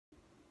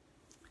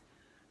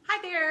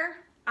Hi there,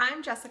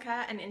 I'm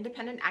Jessica, an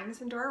independent Agnes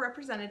Dora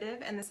representative,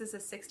 and this is a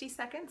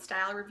 60-second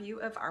style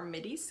review of our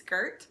midi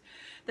skirt.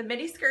 The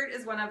midi skirt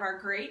is one of our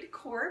great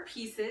core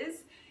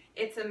pieces.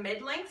 It's a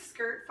mid-length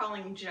skirt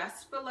falling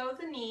just below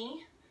the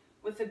knee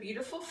with a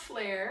beautiful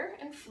flare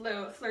and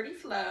flirty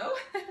flow.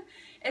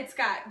 It's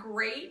got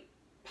great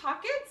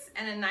pockets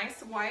and a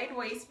nice wide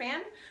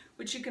waistband,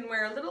 which you can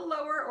wear a little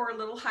lower or a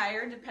little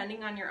higher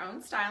depending on your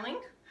own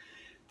styling.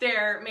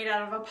 They're made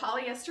out of a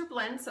polyester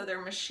blend, so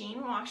they're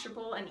machine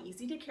washable and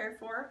easy to care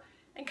for,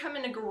 and come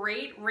in a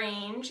great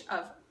range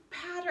of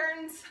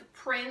patterns,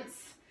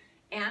 prints,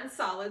 and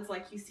solids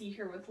like you see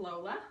here with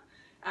Lola.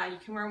 You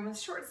can wear them with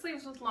short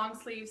sleeves, with long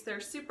sleeves. They're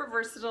super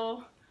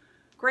versatile,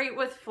 great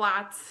with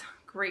flats,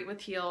 great with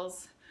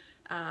heels.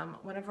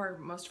 One of our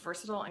most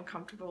versatile and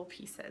comfortable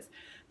pieces.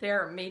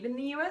 They're made in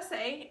the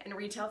USA and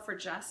retail for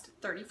just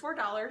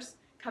 $34,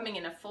 coming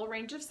in a full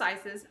range of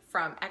sizes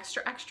from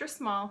extra, extra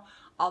small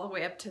all the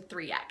way up to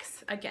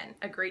 3X. Again,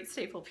 a great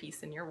staple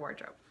piece in your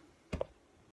wardrobe.